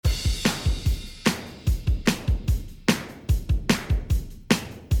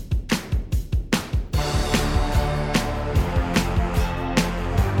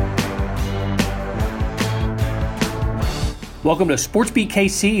Welcome to Sports Beat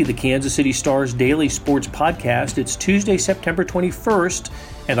KC, the Kansas City Star's daily sports podcast. It's Tuesday, September 21st,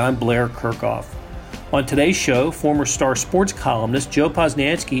 and I'm Blair Kirchhoff. On today's show, former Star sports columnist Joe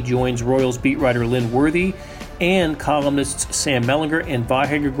Posnanski joins Royals beat writer Lynn Worthy and columnists Sam Mellinger and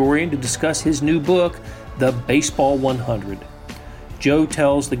Vahe Gregorian to discuss his new book, The Baseball 100. Joe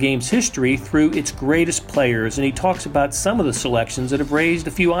tells the game's history through its greatest players, and he talks about some of the selections that have raised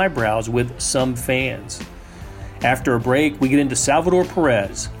a few eyebrows with some fans. After a break, we get into Salvador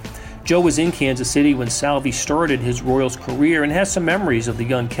Perez. Joe was in Kansas City when Salvi started his Royals career and has some memories of the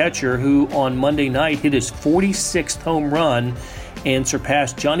young catcher who on Monday night hit his 46th home run and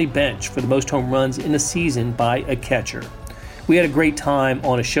surpassed Johnny Bench for the most home runs in a season by a catcher. We had a great time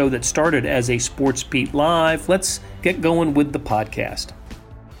on a show that started as a Sports Beat Live. Let's get going with the podcast.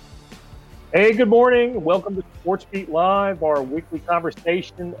 Hey, good morning. Welcome to Sports Beat Live, our weekly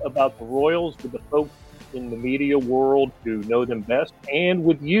conversation about the Royals with the folks in the media world who know them best. And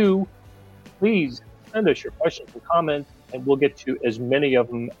with you, please send us your questions and comments, and we'll get to as many of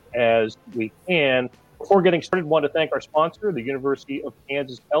them as we can. Before getting started, I want to thank our sponsor, the University of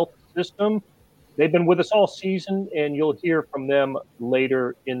Kansas Health System. They've been with us all season, and you'll hear from them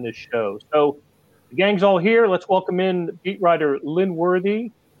later in the show. So the gang's all here. Let's welcome in beat writer Lynn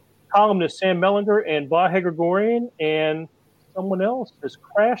Worthy, columnist Sam Mellinger, and Vahe Gregorian, and someone else has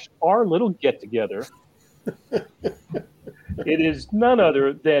crashed our little get-together. It is none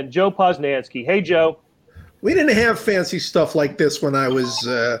other than Joe Posnanski. Hey, Joe. We didn't have fancy stuff like this when I was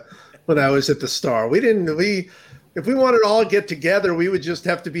at the Star. If we wanted to all get together, we would just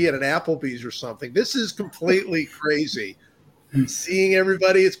have to be at an Applebee's or something. This is completely crazy. Seeing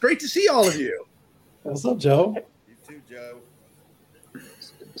everybody, it's great to see all of you. What's up, Joe? You too, Joe.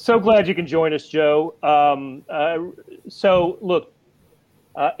 So glad you can join us, Joe. So look.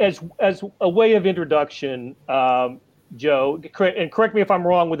 As a way of introduction, Joe, and correct me if I'm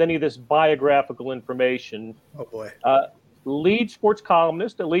wrong with any of this biographical information. Oh, boy. Lead sports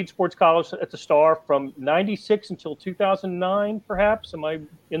columnist at the Star from 96 until 2009, perhaps? Am I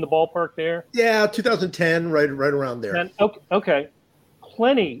in the ballpark there? Yeah, 2010, right around there. And, okay.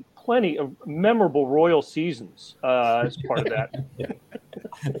 Plenty of memorable Royal seasons as part of that.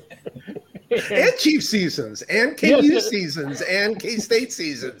 And Chief seasons, and KU seasons, and K-State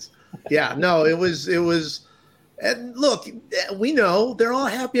seasons. Yeah, no, it was. And look, we know they're all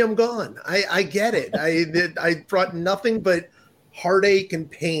happy I'm gone. I get it. I brought nothing but heartache and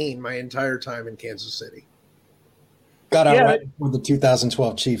pain my entire time in Kansas City. Got out right with the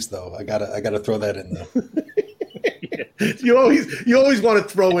 2012 Chiefs, though. I gotta throw that in there. You always want to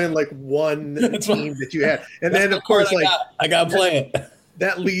throw in like one team that you had, and then of course I got playing.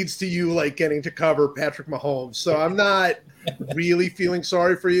 That leads to you like getting to cover Patrick Mahomes. So I'm not really feeling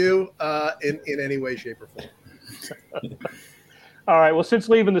sorry for you in any way, shape, or form. All right. Well, since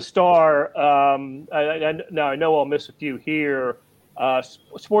leaving the Star, I know I'll miss a few here.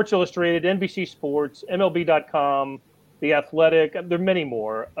 Sports Illustrated, NBC Sports, MLB.com, The Athletic. There are many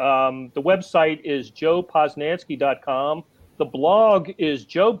more. The website is joeposnanski.com. The blog is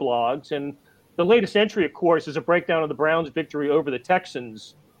Joe Blogs, and the latest entry, of course, is a breakdown of the Browns' victory over the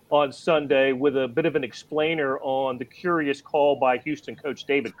Texans on Sunday with a bit of an explainer on the curious call by Houston coach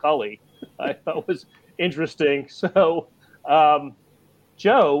David Culley. I thought was interesting. So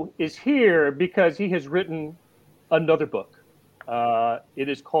Joe is here because he has written another book. It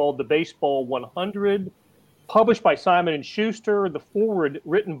is called The Baseball 100, published by Simon & Schuster, the foreword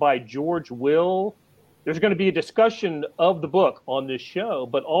written by George Will. There's going to be a discussion of the book on this show,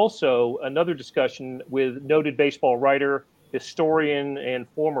 but also another discussion with noted baseball writer, historian, and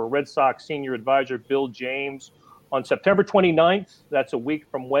former Red Sox senior advisor Bill James on September 29th. That's a week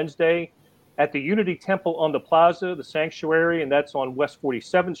from Wednesday at the Unity Temple on the Plaza, the Sanctuary, and that's on West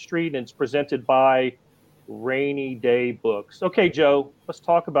 47th Street, and it's presented by Rainy Day Books. Okay, Joe, let's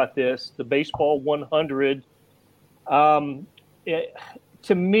talk about this. The Baseball 100.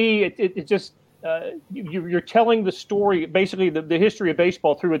 To me, it just you're telling the story, basically the history of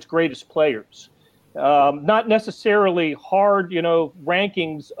baseball through its greatest players. Not necessarily hard,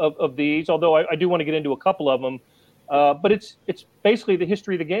 rankings of these, although I do want to get into a couple of them. But it's basically the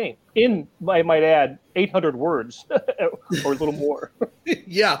history of the game in, I might add, 800 words or a little more.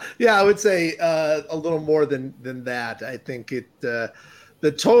 Yeah, I would say a little more than that. I think the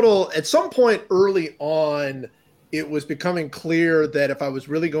total at some point early on, it was becoming clear that if I was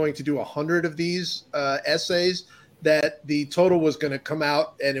really going to do 100 of these essays, that the total was going to come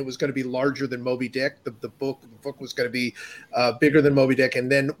out and it was going to be larger than Moby Dick. The book was going to be bigger than Moby Dick.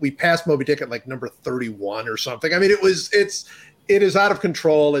 And then we passed Moby Dick at like number 31 or something. I mean, it is out of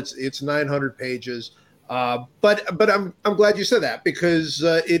control. It's 900 pages. But I'm glad you said that, because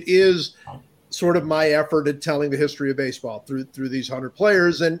it is sort of my effort at telling the history of baseball through these 100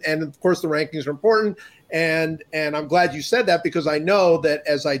 players, and of course the rankings are important, and I'm glad you said that, because I know that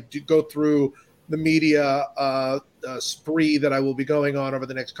as I do go through the media spree that I will be going on over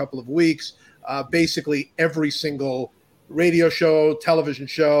the next couple of weeks, basically every single radio show, television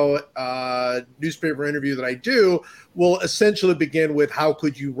show, newspaper interview that I do will essentially begin with, how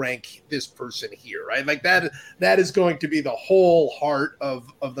could you rank this person here, right? Like that is going to be the whole heart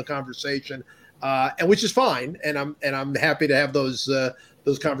of the conversation, and which is fine, and I'm happy to have those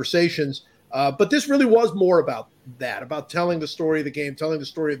conversations. But this really was more about that, about telling the story of the game, telling the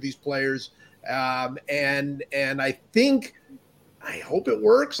story of these players, and I hope it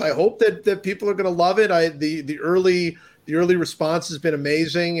works. I hope that people are going to love it. The early response has been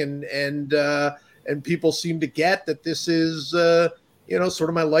amazing, and people seem to get that this is sort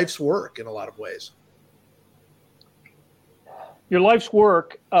of my life's work in a lot of ways. Your life's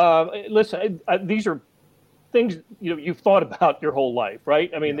work. Listen, these are things you've thought about your whole life,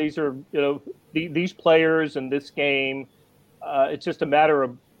 right? I mean, These are these players and this game. It's just a matter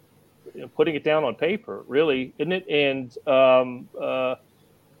of putting it down on paper, really, isn't it? And I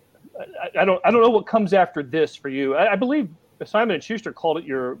don't know what comes after this for you. I believe Simon & Schuster called it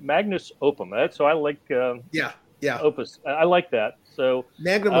your Magnus Opum. So I like opus. I like that. So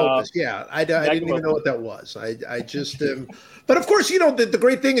Magnum opus. Yeah, I didn't even know what that was. I just but of course, the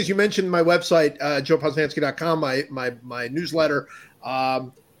great thing is, you mentioned my website, joeposnanski.com, my newsletter.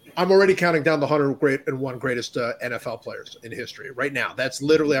 I'm already counting down the 101 greatest NFL players in history right now. That's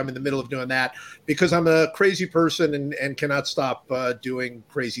literally, I'm in the middle of doing that, because I'm a crazy person and cannot stop doing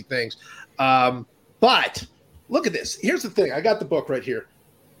crazy things. But look at this. Here's the thing. I got the book right here.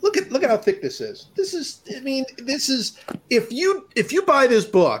 Look at how thick this is. This is if you buy this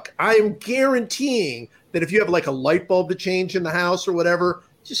book, I am guaranteeing that if you have like a light bulb to change in the house or whatever,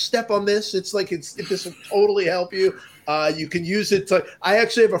 just step on this. This will totally help you. You can use it I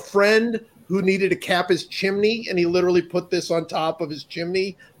actually have a friend who needed to cap his chimney, and he literally put this on top of his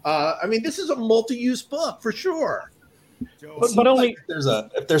chimney. This is a multi-use book for sure. Joe, but only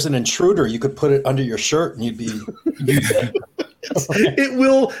if there's an intruder, you could put it under your shirt and you'd be. It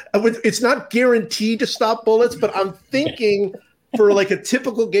will. It's not guaranteed to stop bullets, but I'm thinking for like a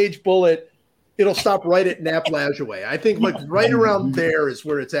typical gauge bullet, it'll stop right at Nap Lajoie. I think like right around there is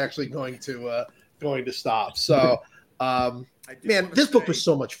where it's actually going to stop. So. Man, this book was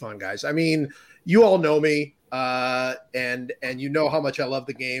so much fun, guys. I mean, you all know me, and you know how much I love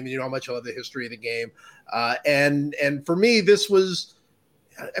the game, and you know how much I love the history of the game. And for me, this was,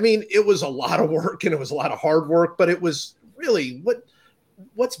 it was a lot of work, and it was a lot of hard work, but it was really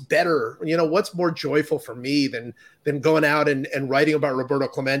what's better, what's more joyful for me than going out and writing about Roberto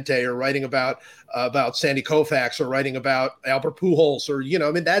Clemente, or writing about Sandy Koufax, or writing about Albert Pujols, or,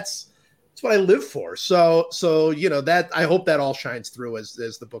 that's what I live for. So that I hope that all shines through as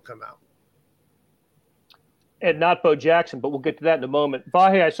the book come out. And not Bo Jackson, but we'll get to that in a moment.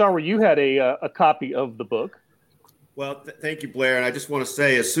 Vahe, I saw where you had a copy of the book. Well, thank you, Blair. And I just want to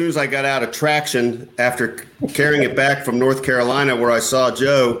say, as soon as I got out of traction after carrying it back from North Carolina, where I saw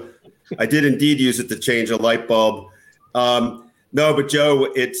Joe, I did indeed use it to change a light bulb. No, but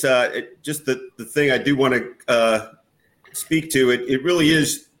Joe, it's just the thing I do want to speak to. It really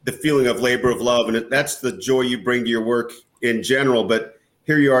is the feeling of labor of love, and that's the joy you bring to your work in general. But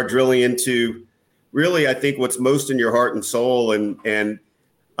here you are drilling into really, I think, what's most in your heart and soul. And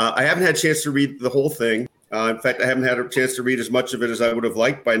I haven't had a chance to read the whole thing. In fact, I haven't had a chance to read as much of it as I would have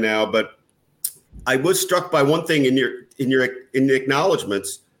liked by now. But I was struck by one thing in the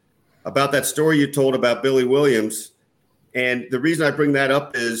acknowledgments about that story you told about Billy Williams. And the reason I bring that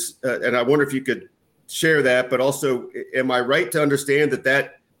up is, and I wonder if you could share that, but also, am I right to understand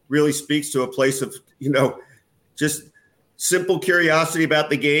that really speaks to a place of, just simple curiosity about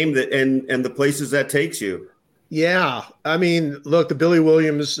the game and the places that takes you? Yeah. Look, the Billy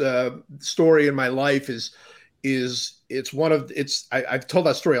Williams story in my life I've told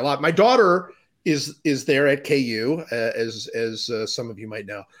that story a lot. My daughter is there at KU, as some of you might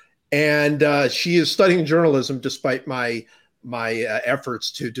know. And she is studying journalism despite my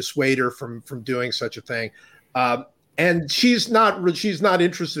efforts to dissuade her from doing such a thing. And she's not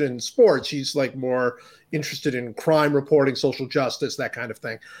interested in sports. She's like more interested in crime reporting, social justice, that kind of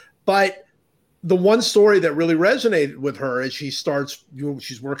thing. But the one story that really resonated with her as she's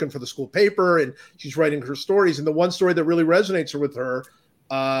working for the school paper and she's writing her stories. And the one story that really resonates with her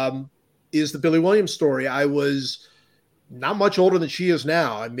is the Billy Williams story. I was not much older than she is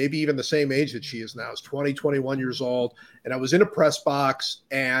now, and maybe even the same age that she is now. I was 20, 21 years old, and I was in a press box,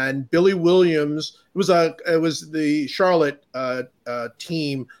 and Billy Williams, it was the Charlotte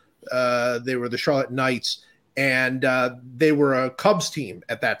team. They were the Charlotte Knights, and they were a Cubs team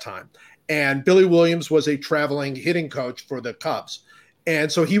at that time. And Billy Williams was a traveling hitting coach for the Cubs.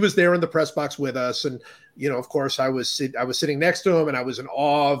 And so he was there in the press box with us. And, of course, I was sitting next to him, and I was in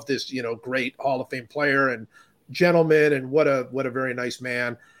awe of this, great Hall of Fame player and gentleman, and what a very nice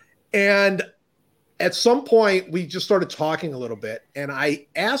man. And at some point we just started talking a little bit, and I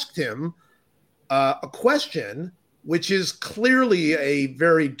asked him a question, which is clearly a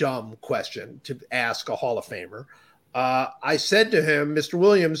very dumb question to ask a Hall of Famer. I said to him, Mr.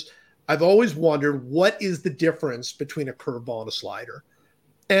 Williams, I've always wondered, what is the difference between a curveball and a slider?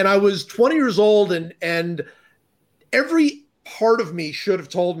 And I was 20 years old, and every part of me should have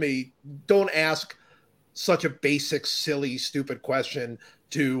told me, don't ask such a basic, silly, stupid question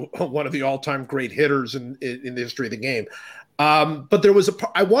to one of the all-time great hitters in the history of the game. But there was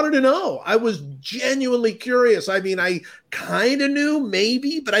I wanted to know. I was genuinely curious. I mean, I kind of knew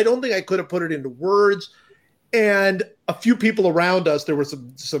maybe, but I don't think I could have put it into words. And a few people around us, there were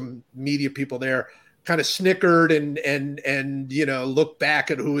some media people there, kind of snickered and looked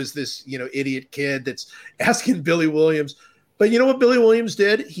back at who is this, idiot kid that's asking Billy Williams. But you know what Billy Williams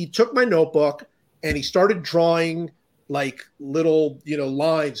did? He took my notebook and he started drawing like little,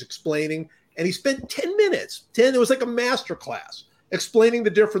 lines explaining. And he spent 10 minutes. It was like a master class explaining the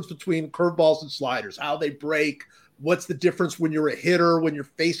difference between curveballs and sliders, how they break, what's the difference when you're a hitter, when you're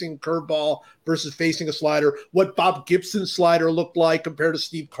facing curveball versus facing a slider, what Bob Gibson's slider looked like compared to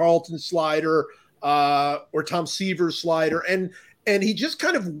Steve Carlton's slider or Tom Seaver's slider. And he just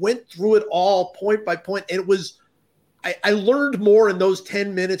kind of went through it all point by point. And it was, I learned more in those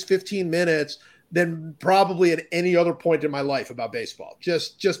 10 minutes, 15 minutes than probably at any other point in my life about baseball,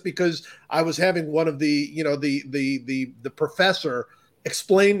 just because I was having one of the professor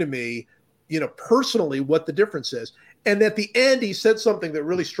explain to me, personally what the difference is. And at the end, he said something that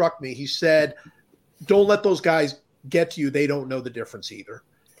really struck me. He said, don't let those guys get to you. They don't know the difference either.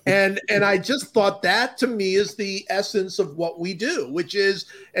 And I just thought that to me is the essence of what we do, which is,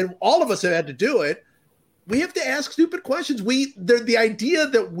 and all of us have had to do it. We have to ask stupid questions. The idea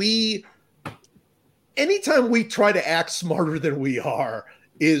that anytime we try to act smarter than we are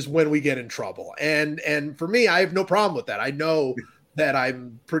is when we get in trouble. And for me, I have no problem with that. I know that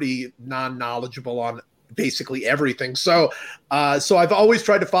I'm pretty non-knowledgeable on basically everything. So I've always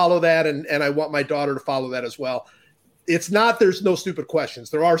tried to follow that. And I want my daughter to follow that as well. It's not, there's no stupid questions.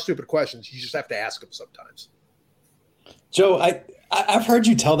 There are stupid questions. You just have to ask them sometimes. Joe, I've heard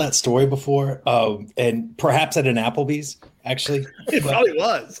you tell that story before, and perhaps at an Applebee's, actually. It probably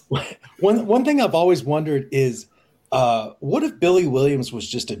was. One thing I've always wondered is, what if Billy Williams was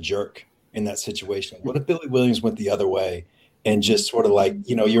just a jerk in that situation? What if Billy Williams went the other way and just sort of like,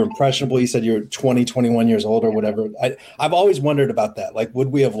 you're impressionable. You said you're 20, 21 years old or whatever. I've always wondered about that. Like, would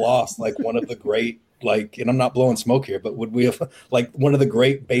we have lost like one of the great, and I'm not blowing smoke here, but would we have like one of the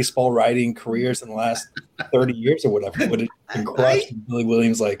great baseball writing careers in the last 30 years or whatever? Would it have been crushed? Billy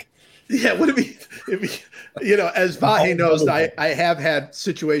Williams, yeah, would it be, as Vahe knows, I have had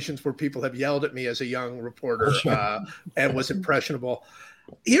situations where people have yelled at me as a young reporter and was impressionable.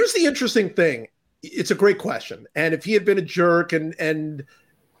 Here's the interesting thing. It's a great question. And if he had been a jerk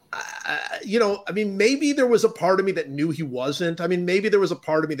maybe there was a part of me that knew he wasn't. I mean, maybe there was a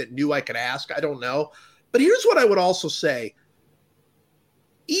part of me that knew I could ask. I don't know. But here's what I would also say.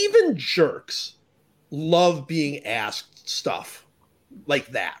 Even jerks love being asked stuff like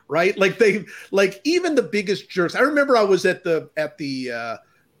that, right? Like even the biggest jerks. I remember I was at the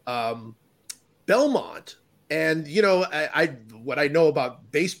Belmont, and what I know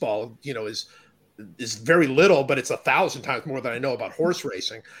about baseball, is very little, but it's 1,000 times more than I know about horse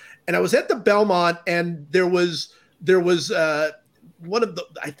racing. And I was at the Belmont, and there was one of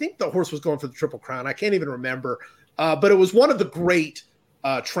I think the horse was going for the Triple Crown. I can't even remember, but it was one of the great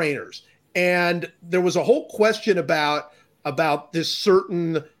trainers. And there was a whole question about this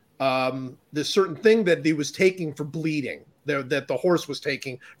certain thing that he was taking for bleeding, that the horse was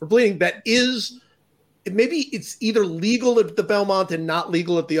taking for bleeding. That is, maybe it's either legal at the Belmont and not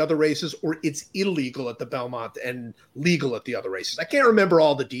legal at the other races, or it's illegal at the Belmont and legal at the other races. I can't remember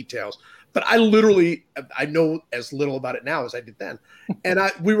all the details, but I know as little about it now as I did then. And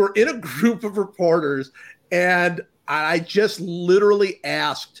we were in a group of reporters, and I just literally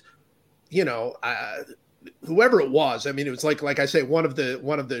asked, whoever it was. I mean, it was like I say, one of the,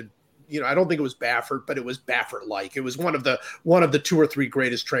 I don't think it was Baffert, but it was Baffert-like. It was one of the 2 or 3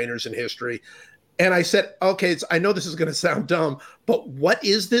 greatest trainers in history. And I said, okay, I know this is going to sound dumb, but what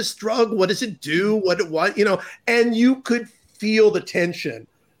is this drug? What does it do? What, and you could feel the tension,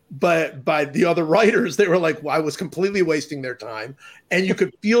 but by the other writers, they were like, well, I was completely wasting their time. And you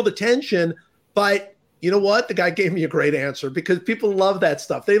could feel the tension, but you know what? The guy gave me a great answer, because people love that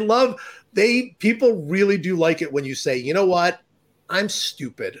stuff. People really do like it when you say, you know what? I'm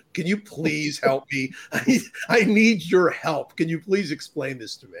stupid. Can you please help me? I need your help. Can you please explain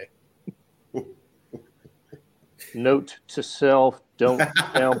this to me? Note to self: don't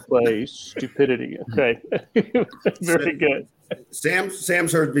downplay stupidity. Okay, very good.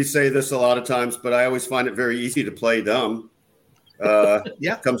 Sam's heard me say this a lot of times, but I always find it very easy to play dumb.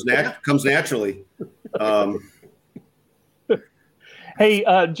 Comes naturally. Hey,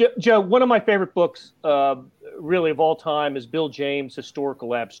 Joe, one of my favorite books, really of all time, is Bill James'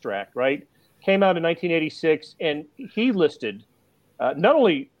 Historical Abstract. Right, came out in 1986, and he listed not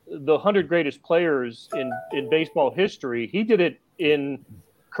only the 100 greatest players in baseball history, he did it in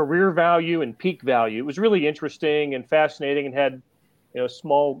career value and peak value. It was really interesting and fascinating, and had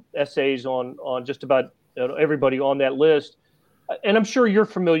small essays on just about everybody on that list. And I'm sure you're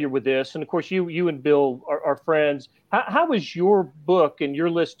familiar with this. And of course, you and Bill are friends. How is your book and your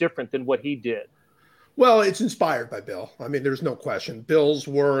list different than what he did? Well, it's inspired by Bill. I mean, there's no question. Bill's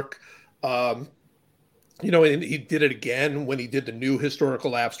work, and he did it again when he did the new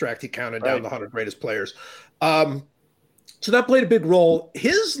historical abstract. He counted down the 100 greatest players. So that played a big role.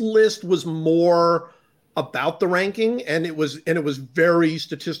 His list was more about the ranking, and it was very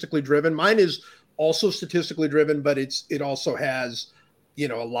statistically driven. Mine is also statistically driven, but it also has, a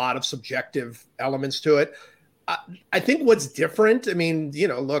lot of subjective elements to it. I think what's different, I mean,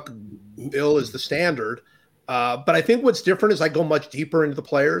 look, Bill is the standard. But I think what's different is I go much deeper into the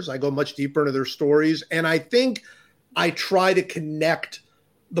players. I go much deeper into their stories. And I think I try to connect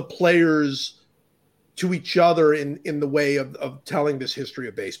the players to each other in the way of telling this history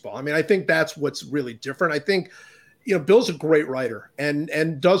of baseball. I mean, I think that's what's really different. I think, Bill's a great writer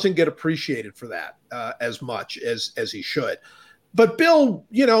and doesn't get appreciated for that as much as he should. But Bill,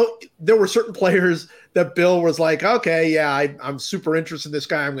 there were certain players that Bill was like, okay, yeah, I'm super interested in this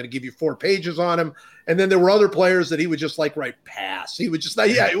guy. I'm going to give you 4 pages on him. And then there were other players that he would just write pass. He would just,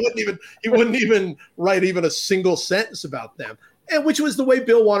 he wouldn't even write even a single sentence about them. And which was the way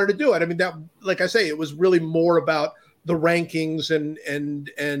Bill wanted to do it. I mean, that, like I say, it was really more about the rankings and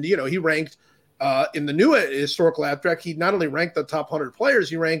he ranked in the new historical abstract. He not only ranked the top 100 players,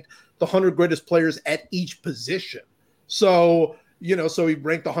 he ranked the 100 greatest players at each position. So, so he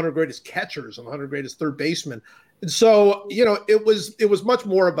ranked the 100 greatest catchers and the 100 greatest third basemen. And so, it was much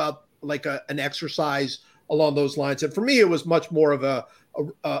more about like an exercise along those lines. And for me, it was much more of a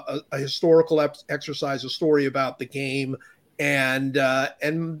historical exercise, a story about the game. And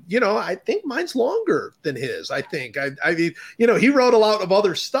I think mine's longer than his. I think I mean, he wrote a lot of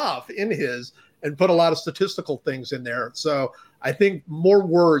other stuff in his and put a lot of statistical things in there. So I think more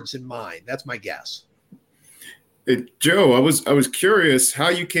words in mine. That's my guess. Joe, I was curious how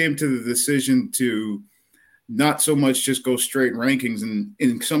you came to the decision to not so much just go straight rankings, and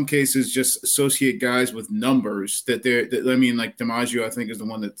in some cases just associate guys with numbers like DiMaggio, I think, is the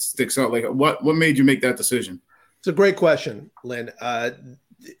one that sticks out. Like what made you make that decision? It's a great question, Lynn.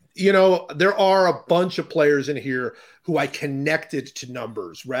 There are a bunch of players in here who I connected to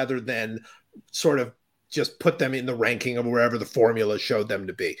numbers rather than sort of just put them in the ranking of wherever the formula showed them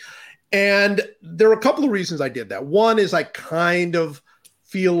to be. And there are a couple of reasons I did that. One is I kind of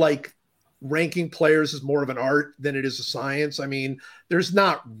feel like ranking players is more of an art than it is a science. I mean, there's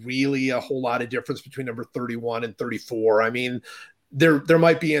not really a whole lot of difference between number 31 and 34. I mean, there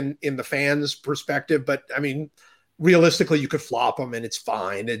might be in the fans' perspective, but I mean, realistically, you could flop them and it's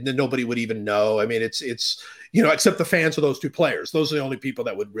fine, and then nobody would even know. I mean, it's except the fans of those two players. Those are the only people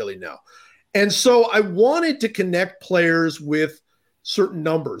that would really know. And so I wanted to connect players with certain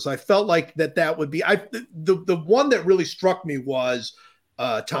numbers. I felt like that would be the one that really struck me was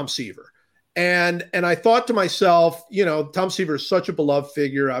Tom Seaver. And I thought to myself, Tom Seaver is such a beloved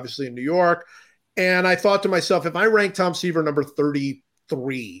figure, obviously in New York. And I thought to myself, if I rank Tom Seaver number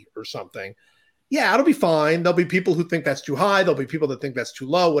 33 or something, yeah, it'll be fine. There'll be people who think that's too high. There'll be people that think that's too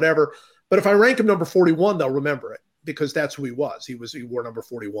low, whatever. But if I rank him number 41, they'll remember it because that's who he was. He wore number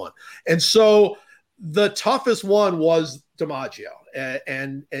 41. And so the toughest one was DiMaggio.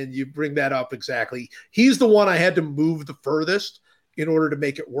 And you bring that up exactly. He's the one I had to move the furthest in order to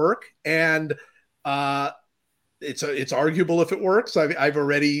make it work. And it's arguable if it works. I've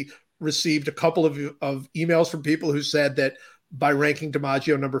already received a couple of emails from people who said that by ranking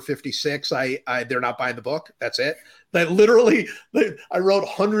DiMaggio number 56. They're not buying the book. That's it. That literally, I wrote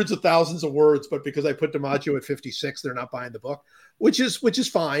hundreds of thousands of words, but because I put DiMaggio at 56, they're not buying the book, which is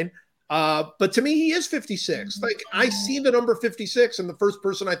fine. But to me, he is 56. Like, I see the number 56, and the first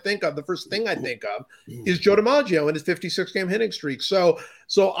thing I think of is Joe DiMaggio and his 56 game hitting streak. So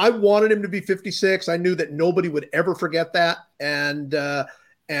I wanted him to be 56. I knew that nobody would ever forget that. And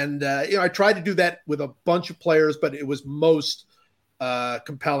I tried to do that with a bunch of players, but it was most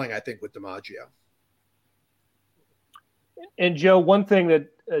compelling, I think, with DiMaggio. And Joe, one thing that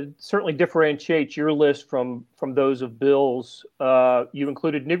certainly differentiates your list from those of Bill's, you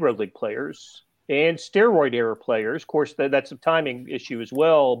included Negro League players and steroid era players. Of course, that's a timing issue as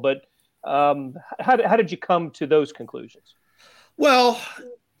well. But how did you come to those conclusions? Well,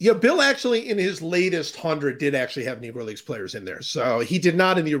 yeah, Bill actually in his latest 100 did actually have Negro Leagues players in there. So he did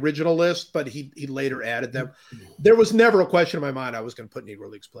not in the original list, but he later added them. There was never a question in my mind I was going to put Negro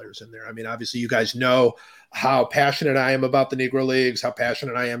Leagues players in there. I mean, obviously you guys know how passionate I am about the Negro Leagues, how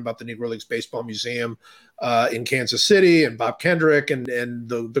passionate I am about the Negro Leagues Baseball Museum in Kansas City, and Bob Kendrick and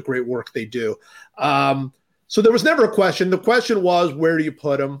the great work they do. So there was never a question. The question was, where do you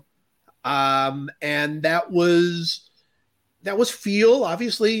put them? And that was feel.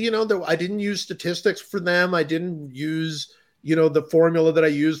 Obviously, I didn't use statistics for them. I didn't use, the formula that I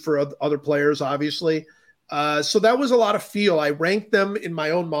used for other players, obviously. So that was a lot of feel. I ranked them in my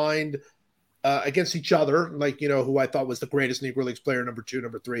own mind against each other, like, who I thought was the greatest Negro Leagues player, number 2,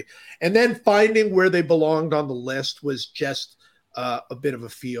 number 3. And then finding where they belonged on the list was just a bit of a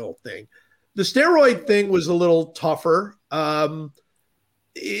feel thing. The steroid thing was a little tougher.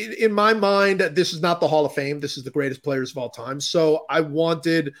 In my mind, this is not the Hall of Fame. This is the greatest players of all time. So I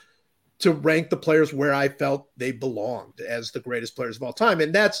wanted to rank the players where I felt they belonged as the greatest players of all time.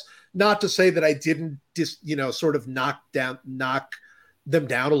 And that's not to say that I didn't sort of knock them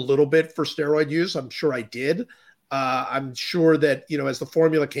down a little bit for steroid use. I'm sure I did. I'm sure that, as the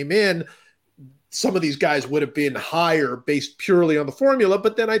formula came in, some of these guys would have been higher based purely on the formula.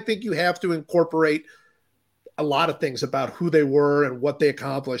 But then I think you have to incorporate a lot of things about who they were and what they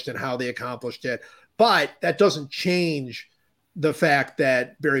accomplished and how they accomplished it. But that doesn't change the fact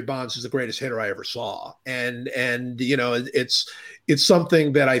that Barry Bonds is the greatest hitter I ever saw. And it's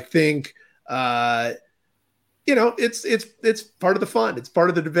something that I think, it's part of the fun. It's part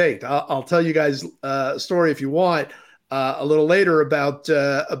of the debate. I'll tell you guys a story if you want a little later about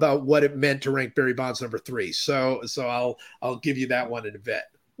what it meant to rank Barry Bonds number 3. So I'll give you that one in a bit.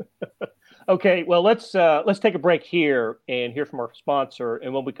 Okay, well, let's take a break here and hear from our sponsor.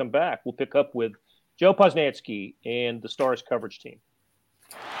 And when we come back, we'll pick up with Joe Posnanski and the Stars coverage team.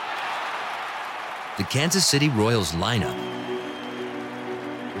 The Kansas City Royals lineup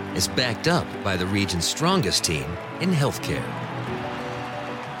is backed up by the region's strongest team in healthcare,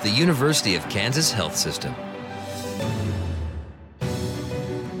 the University of Kansas Health System.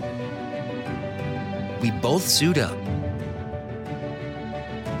 We both suit up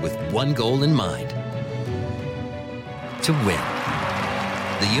with one goal in mind: to win.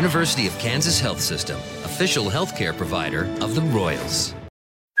 The University of Kansas Health System, official healthcare provider of the Royals.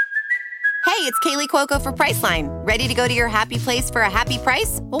 Hey, it's Kaylee Cuoco for Priceline. Ready to go to your happy place for a happy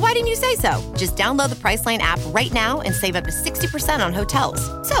price? Well, why didn't you say so? Just download the Priceline app right now and save up to 60% on hotels.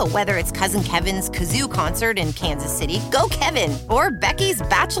 So whether it's Cousin Kevin's Kazoo Concert in Kansas City, go Kevin, or Becky's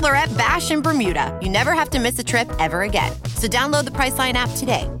Bachelorette Bash in Bermuda, you never have to miss a trip ever again. So download the Priceline app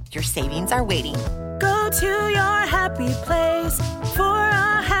today. Your savings are waiting. Go to your happy place for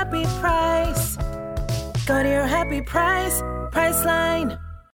a happy price. Go to your happy price, Priceline.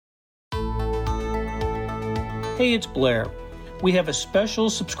 Hey, it's Blair. We have a special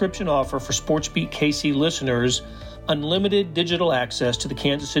subscription offer for SportsBeat KC listeners: unlimited digital access to the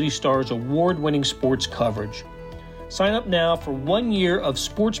Kansas City Stars award-winning sports coverage. Sign up now for 1 year of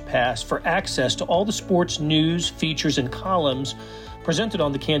Sports Pass for access to all the sports news, features, and columns presented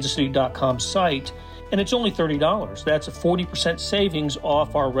on the kansascity.com site, and it's only $30. That's a 40% savings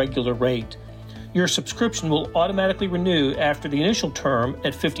off our regular rate. Your subscription will automatically renew after the initial term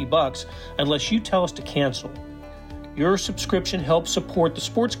at $50 unless you tell us to cancel. Your subscription helps support the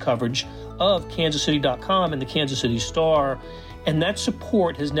sports coverage of kansascity.com and the Kansas City Star, and that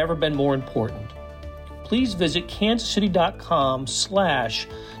support has never been more important. Please visit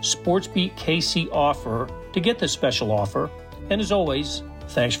kansascity.com/SportsBeatKC offer to get this special offer. And as always,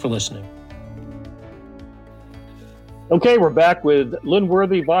 thanks for listening. Okay, we're back with Lynn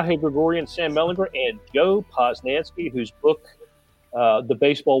Worthy, Vahe Gregorian, Sam Mellinger, and Joe Posnanski, whose book, The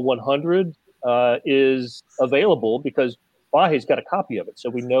Baseball 100, is available because Vahe's got a copy of it, so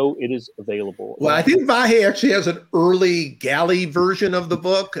we know it is available. Well, I think Vahe actually has an early galley version of the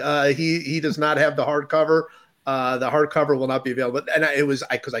book. He does not have the hardcover. The hardcover will not be available, and it was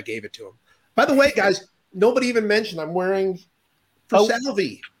because I gave it to him. By the way, guys, nobody even mentioned I'm wearing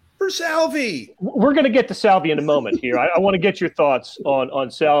Salvi. For Salvi. We're going to get to Salvi in a moment here. I want to get your thoughts on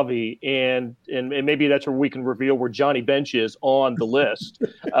Salvi, and maybe that's where we can reveal where Johnny Bench is on the list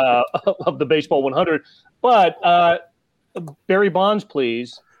of the Baseball 100. But Barry Bonds,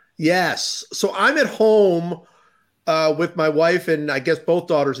 please. Yes. So I'm at home with my wife and I guess both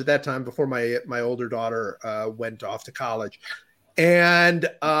daughters at that time before my older daughter went off to college. And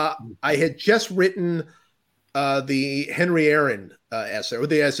I had just written the Henry Aaron essay, or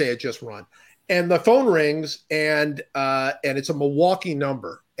the essay had just run, and the phone rings, and it's a Milwaukee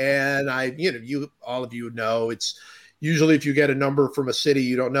number, and all of you know, it's usually if you get a number from a city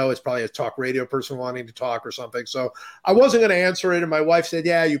you don't know, it's probably a talk radio person wanting to talk or something. So I wasn't going to answer it, and my wife said,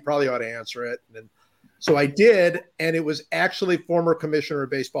 "Yeah, you probably ought to answer it." And so I did, and it was actually former Commissioner of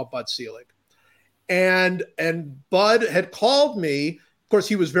Baseball Bud Selig, and Bud had called me. Of course,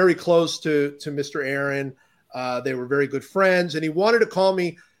 he was very close to Mr. Aaron. They were very good friends, and he wanted to call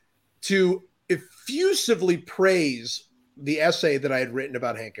me to effusively praise the essay that I had written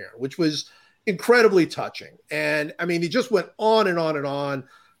about Hank Aaron, which was incredibly touching. And I mean, he just went on and on and on.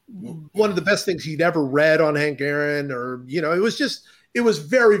 One of the best things he'd ever read on Hank Aaron, or, it was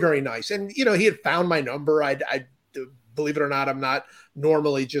very, very nice. And, he had found my number. I believe it or not, I'm not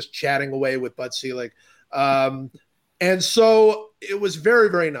normally just chatting away with Bud Selig. And so it was very,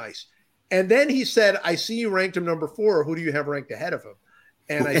 very nice. And then he said, "I see you ranked him number 4. Who do you have ranked ahead of him?"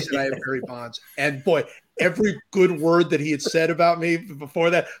 And I said, "I have Barry Bonds." And boy, every good word that he had said about me before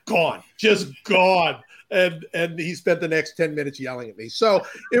that, gone, just gone. And he spent the next 10 minutes yelling at me. So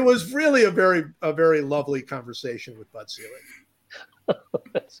it was really a very lovely conversation with Bud Selig.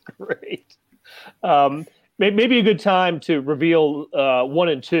 That's great. Maybe a good time to reveal 1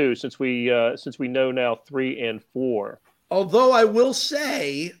 and 2, since we know now 3 and 4. Although I will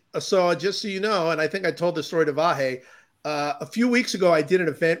say, so just so you know, and I think I told the story to Vahe, a few weeks ago, I did an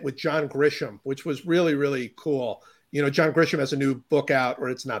event with John Grisham, which was really, really cool. John Grisham has a new book out, or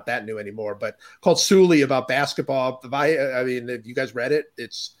it's not that new anymore, but called Sully, about basketball. I mean, have you guys read it?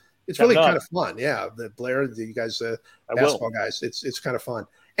 It's really kind of fun. Yeah. Blair, you guys, basketball guys, it's kind of fun.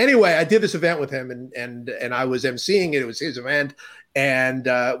 Anyway, I did this event with him, and I was emceeing it. It was his event, and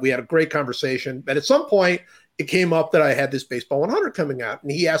we had a great conversation. But at some point, it came up that I had this Baseball 100 coming out,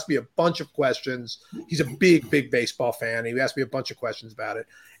 and he asked me a bunch of questions. He's a big, big baseball fan. He asked me a bunch of questions about it.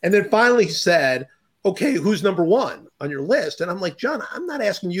 And then finally he said, "Okay, who's number 1 on your list?" And I'm like, "John, I'm not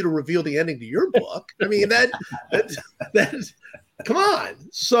asking you to reveal the ending to your book. I mean, that come on."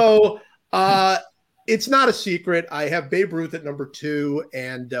 So it's not a secret. I have Babe Ruth at number 2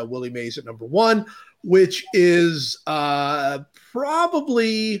 and Willie Mays at number 1, which is probably,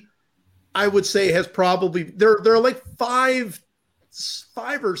 I would say, has probably, there are like five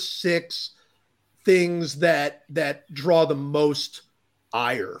or six things that draw the most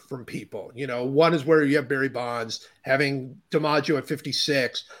ire from people. One is where you have Barry Bonds having DiMaggio at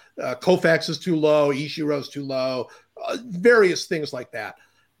 56, Koufax is too low, Ishiro's too low, various things like that.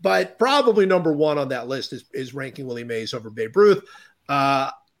 But probably number 1 on that list is ranking Willie Mays over Babe Ruth.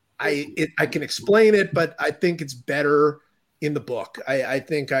 I can explain it, but I think it's better in the book. I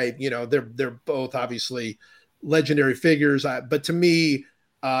think they're both obviously legendary figures, but to me,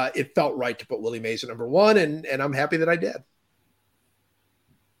 it felt right to put Willie Mays at number 1, and I'm happy that I did.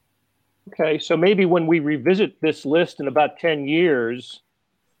 Okay, so maybe when we revisit this list in about 10 years,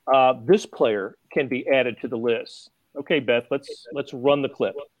 this player can be added to the list. Okay, Beth, let's run the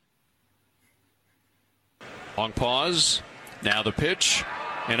clip. Long pause. Now the pitch,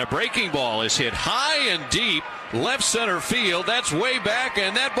 and a breaking ball is hit high and deep. Left center field, that's way back,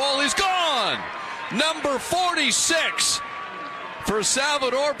 and that ball is gone. Number 46 for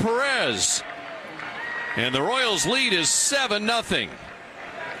Salvador Perez. And the Royals' lead is 7-0.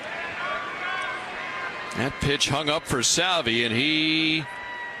 That pitch hung up for Salvi, and he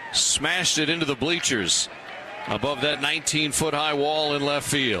smashed it into the bleachers above that 19-foot high wall in left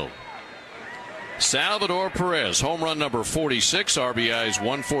field. Salvador Perez, home run number 46, RBIs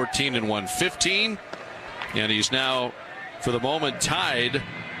 114 and 115. And he's now, for the moment, tied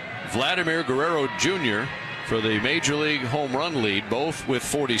Vladimir Guerrero Jr. for the Major League home run lead, both with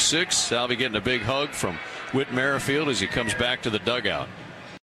 46. Salvi getting a big hug from Whit Merrifield as he comes back to the dugout.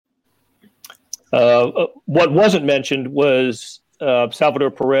 What wasn't mentioned was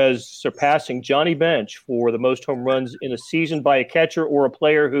Salvador Perez surpassing Johnny Bench for the most home runs in a season by a catcher or a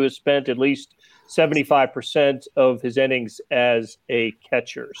player who has spent at least 75% of his innings as a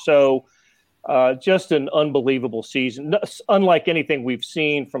catcher. So just an unbelievable season, unlike anything we've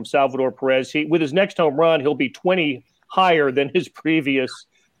seen from Salvador Perez. With his next home run, he'll be 20 higher than his previous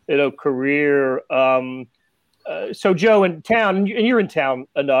career. So, Joe, in town, and you're in town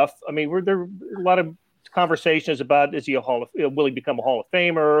enough. I mean, there are a lot of conversations about will he become a Hall of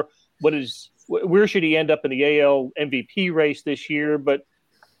Famer? Where should he end up in the AL MVP race this year? But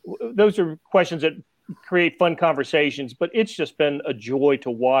those are questions that create fun conversations. But it's just been a joy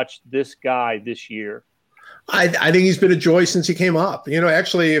to watch this guy this year. I think he's been a joy since he came up.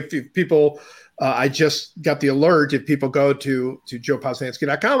 Actually, if people. I just got the alert. If people go to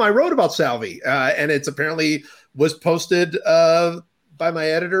joeposnanski.com, I wrote about Salvi, and it's apparently was posted by my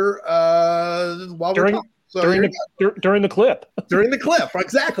editor while we're talking. So during the clip. During the clip,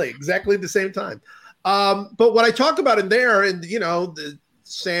 exactly the same time. But what I talk about in there, and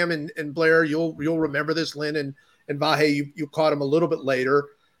Sam and Blair, you'll remember this. Lynn and Vahe, you caught him a little bit later.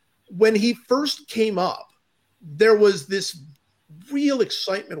 When he first came up, there was this real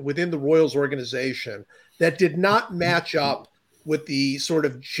excitement within the Royals organization that did not match up with the sort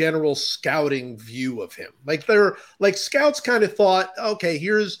of general scouting view of him. Like scouts kind of thought, okay,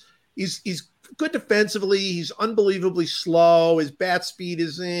 he's good defensively. He's unbelievably slow. His bat speed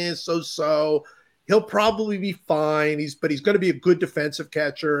is so. He'll probably be fine. But he's going to be a good defensive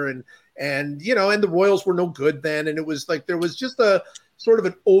catcher. And the Royals were no good then. And it was like, there was just a sort of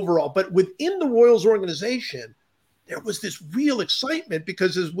an overall, but within the Royals organization, there was this real excitement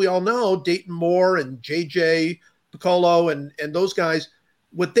because, as we all know, Dayton Moore and JJ Piccolo and those guys,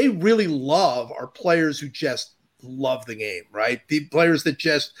 what they really love are players who just love the game, right? The players that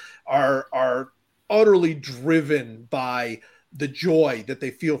just are utterly driven by the joy that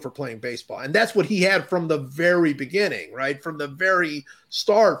they feel for playing baseball. And that's what he had from the very beginning, right? From the very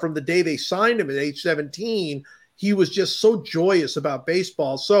start, from the day they signed him at age 17, he was just so joyous about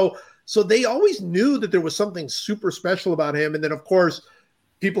baseball. So they always knew that there was something super special about him. And then, of course,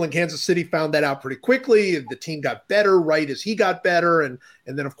 people in Kansas City found that out pretty quickly. The team got better right as he got better. And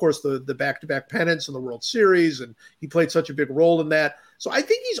then, of course, the back-to-back pennants and the World Series. And he played such a big role in that. So I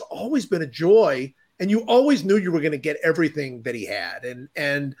think he's always been a joy. And you always knew you were going to get everything that he had.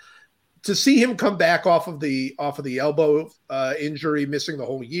 And to see him come back off of the elbow injury, missing the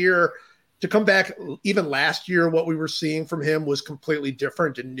whole year, to come back even last year, what we were seeing from him was completely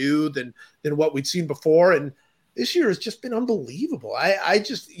different and new than what we'd seen before. And this year has just been unbelievable.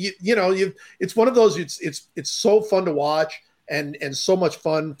 It's one of those, it's so fun to watch and so much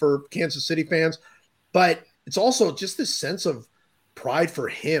fun for Kansas City fans, but it's also just this sense of pride for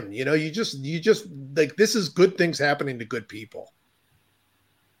him. You just like, this is good things happening to good people.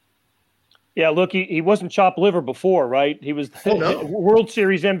 Yeah, look, he wasn't chopped liver before, right? He was World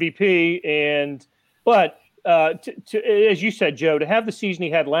Series MVP, but as you said, Joe, to have the season he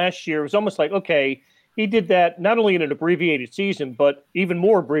had last year, it was almost like, okay, he did that not only in an abbreviated season, but even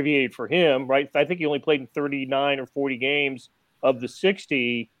more abbreviated for him, right? I think he only played in 39 or 40 games of the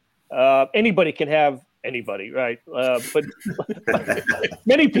 60. Anybody can have anybody, right? But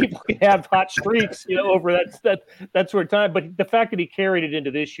many people can have hot streaks, over that sort of time. But the fact that he carried it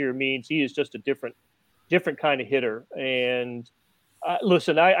into this year means he is just a different kind of hitter. And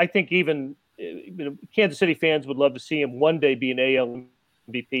listen, I think even Kansas City fans would love to see him one day be an AL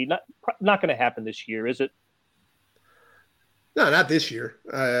MVP. Not going to happen this year, is it? No, not this year.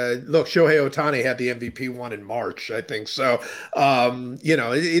 Look, Shohei Ohtani had the MVP one in March, I think. So,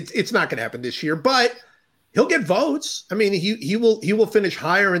 it's not going to happen this year, but he'll get votes. I mean, he will finish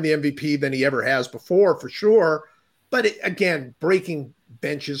higher in the MVP than he ever has before, for sure. But again, breaking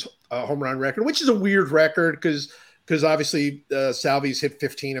Bench's home run record, which is a weird record because obviously Salvi's hit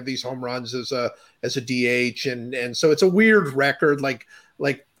 15 of these home runs as a DH, and so it's a weird record. Like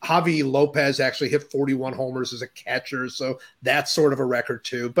Javi Lopez actually hit 41 homers as a catcher, so that's sort of a record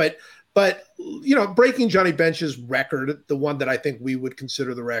too. But breaking Johnny Bench's record, the one that I think we would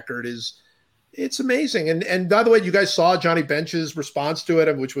consider the record, it's amazing. And by the way, you guys saw Johnny Bench's response to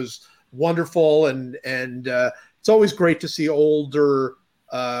it, which was wonderful. And it's always great to see older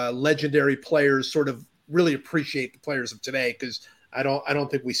legendary players sort of really appreciate the players of today, because I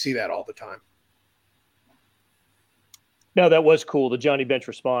don't think we see that all the time. No, that was cool. The Johnny Bench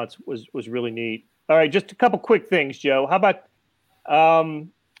response was really neat. All right, just a couple quick things, Joe. How about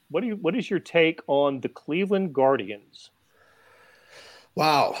what is your take on the Cleveland Guardians?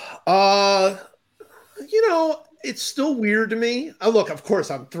 Wow. it's still weird to me. Look, of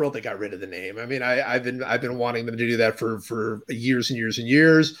course, I'm thrilled they got rid of the name. I mean, I've been wanting them to do that for years and years and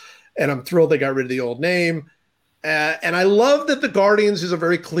years, and I'm thrilled they got rid of the old name. And I love that the Guardians is a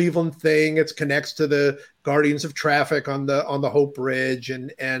very Cleveland thing. It connects to the Guardians of Traffic on the Hope Bridge,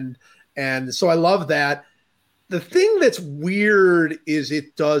 and so I love that. The thing that's weird is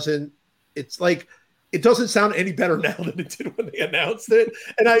it doesn't sound any better now than it did when they announced it.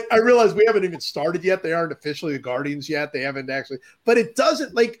 And I realize we haven't even started yet. They aren't officially the Guardians yet. They haven't actually, but it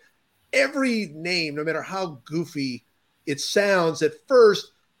doesn't, like, every name, no matter how goofy it sounds at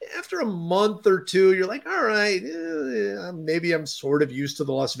first, after a month or two, you're like, all right, maybe I'm sort of used to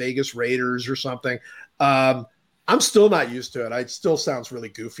the Las Vegas Raiders or something. I'm still not used to it. It still sounds really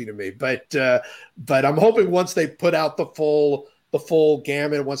goofy to me, but I'm hoping once they put out the full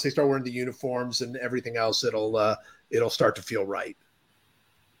gamut, once they start wearing the uniforms and everything else, it'll start to feel right.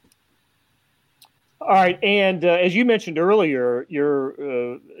 All right, and as you mentioned earlier,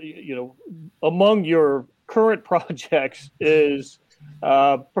 you're among your current projects is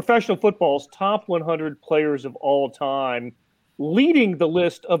professional football's top 100 players of all time, leading the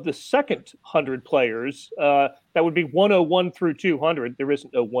list of the second 100 players. That would be 101 through 200. There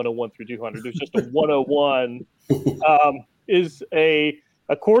isn't no 101 through 200. There's just a 101. Is a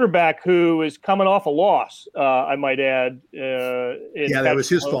quarterback who is coming off a loss, I might add. That was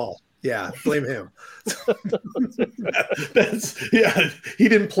his fault. Yeah, blame him. He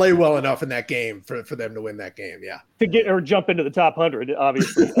didn't play well enough in that game for them to win that game. Yeah, to get or jump into the top 100,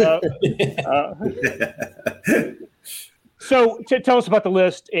 obviously. So tell us about the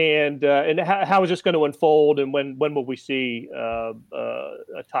list and how is this going to unfold, and when will we see a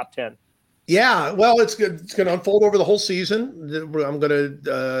top 10? Yeah, well, it's good. It's going to unfold over the whole season. I'm going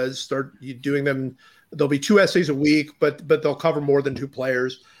to start doing them. There'll be 2 essays a week, but they'll cover more than 2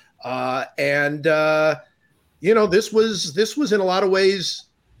 players. This was in a lot of ways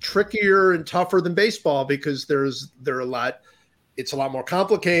trickier and tougher than baseball because it's a lot more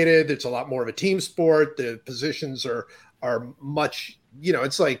complicated. It's a lot more of a team sport. The positions are much,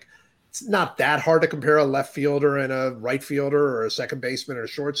 it's not that hard to compare a left fielder and a right fielder or a second baseman or a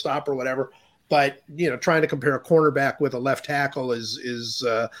shortstop or whatever. But, trying to compare a cornerback with a left tackle is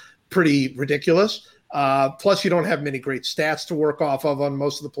pretty ridiculous. Plus, you don't have many great stats to work off of on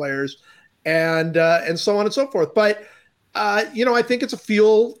most of the players and so on and so forth. But, I think it's a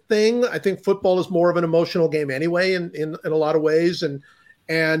feel thing. I think football is more of an emotional game anyway in a lot of ways. And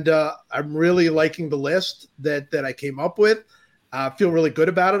I'm really liking the list that I came up with. I feel really good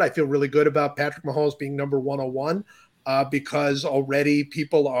about it. I feel really good about Patrick Mahomes being number 101 because already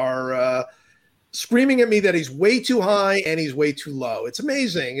people are screaming at me that he's way too high and he's way too low. It's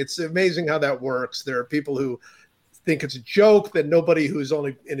amazing. It's amazing how that works. There are people who think it's a joke that nobody who's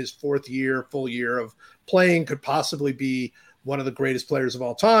only in his full year of playing could possibly be one of the greatest players of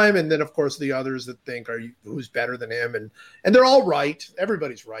all time. And then, of course, the others that think, who's better than him? And they're all right.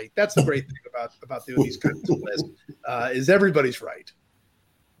 Everybody's right. That's the great thing about doing these kinds of lists is everybody's right.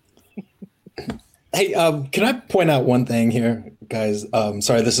 Hey, can I point out one thing here, guys?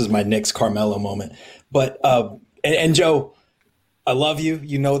 Sorry, this is my Knicks Carmelo moment. But and Joe, I love you.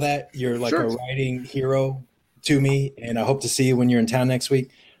 You know that. You're like a writing hero to me, and I hope to see you when you're in town next week.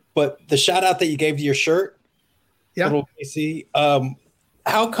 But the shout out that you gave to your shirt, little KC,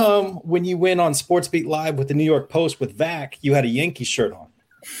 how come when you went on Sports Beat Live with the New York Post with Vac, you had a Yankee shirt on?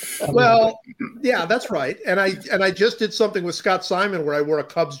 Well, yeah, that's right. And I just did something with Scott Simon where I wore a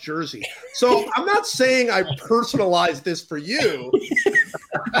Cubs jersey. So I'm not saying I personalized this for you.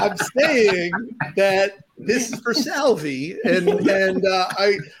 I'm saying that this is for Salvi. And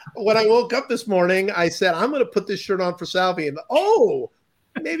when I woke up this morning, I said, I'm going to put this shirt on for Salvi. And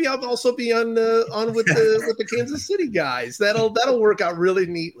maybe I'll also be on with the Kansas City guys. That'll work out really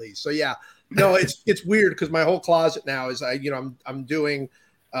neatly. So yeah, no, it's weird because my whole closet now is I'm doing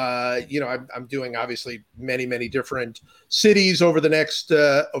I'm doing obviously many different cities over the next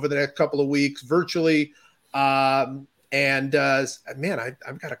couple of weeks virtually. Man,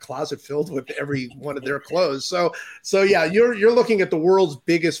 I've got a closet filled with every one of their clothes. So yeah, you're looking at the world's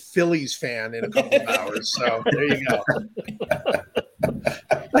biggest Phillies fan in a couple of hours. So there you go.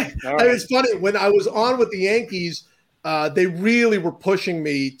 It's funny when I was on with the Yankees, they really were pushing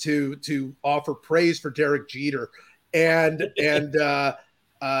me to offer praise for Derek Jeter, and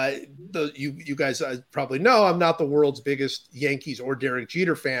you guys probably know I'm not the world's biggest Yankees or Derek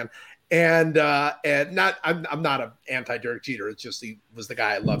Jeter fan. I'm not an anti Derek Jeter. It's just he was the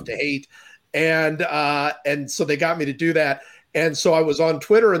guy I love to hate, and so they got me to do that. And so I was on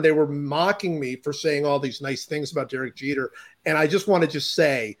Twitter, and they were mocking me for saying all these nice things about Derek Jeter. And I just want to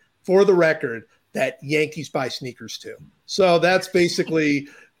say, for the record, that Yankees buy sneakers too. So that's basically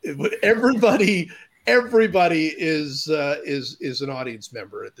everybody is an audience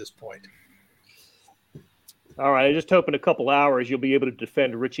member at this point. All right. I just hope in a couple hours you'll be able to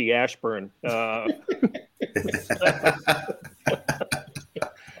defend Richie Ashburn.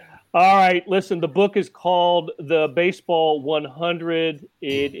 All right. Listen, the book is called The Baseball 100.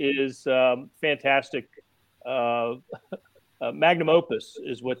 It is fantastic. Magnum opus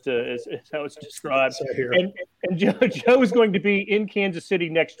is what is how it's described. And Joe is going to be in Kansas City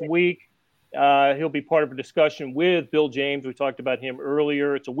next week. He'll be part of a discussion with Bill James. We talked about him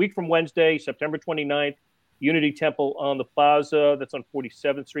earlier. It's a week from Wednesday, September 29th, Unity Temple on the Plaza. That's on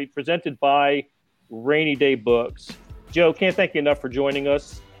 47th Street, presented by Rainy Day Books. Joe, can't thank you enough for joining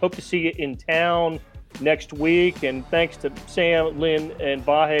us. Hope to see you in town next week. And thanks to Sam, Lynn, and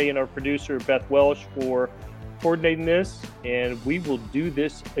Vahe and our producer, Beth Welsh, for coordinating this. And we will do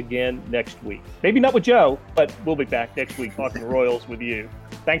this again next week. Maybe not with Joe, but we'll be back next week talking Royals with you.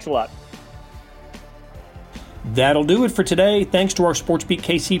 Thanks a lot. That'll do it for today. Thanks to our SportsBeat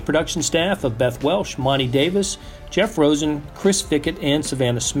KC production staff of Beth Welsh, Monty Davis, Jeff Rosen, Chris Fickett, and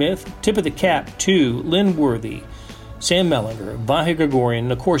Savannah Smith. Tip of the cap to Lynn Worthy, Sam Mellinger, Vahe Gregorian,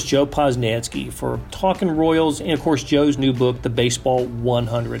 and of course Joe Posnanski for talking Royals, and of course Joe's new book, The Baseball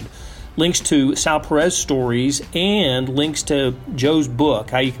 100. Links to Sal Perez stories and links to Joe's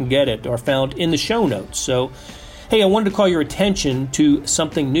book, how you can get it, are found in the show notes. So, hey, I wanted to call your attention to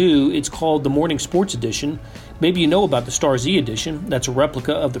something new. It's called the Morning Sports Edition. Maybe you know about the Star Z edition. That's a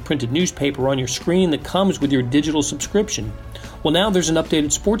replica of the printed newspaper on your screen that comes with your digital subscription. Well, now there's an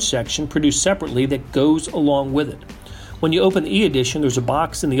updated sports section produced separately that goes along with it. When you open the e-edition, there's a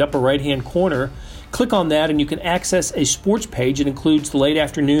box in the upper right-hand corner. Click on that and you can access a sports page that includes the late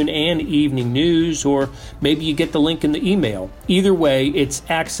afternoon and evening news, or maybe you get the link in the email. Either way, it's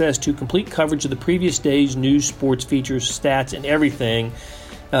access to complete coverage of the previous day's news, sports features, stats, and everything.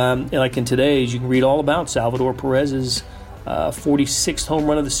 And like in today's, you can read all about Salvador Perez's 46th home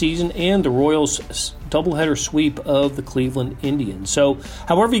run of the season and the Royals' doubleheader sweep of the Cleveland Indians. So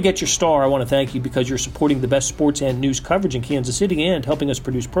however you get your Star, I want to thank you because you're supporting the best sports and news coverage in Kansas City and helping us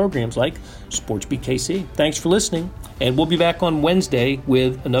produce programs like SportsBeat KC. Thanks for listening, and we'll be back on Wednesday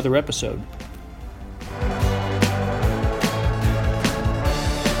with another episode.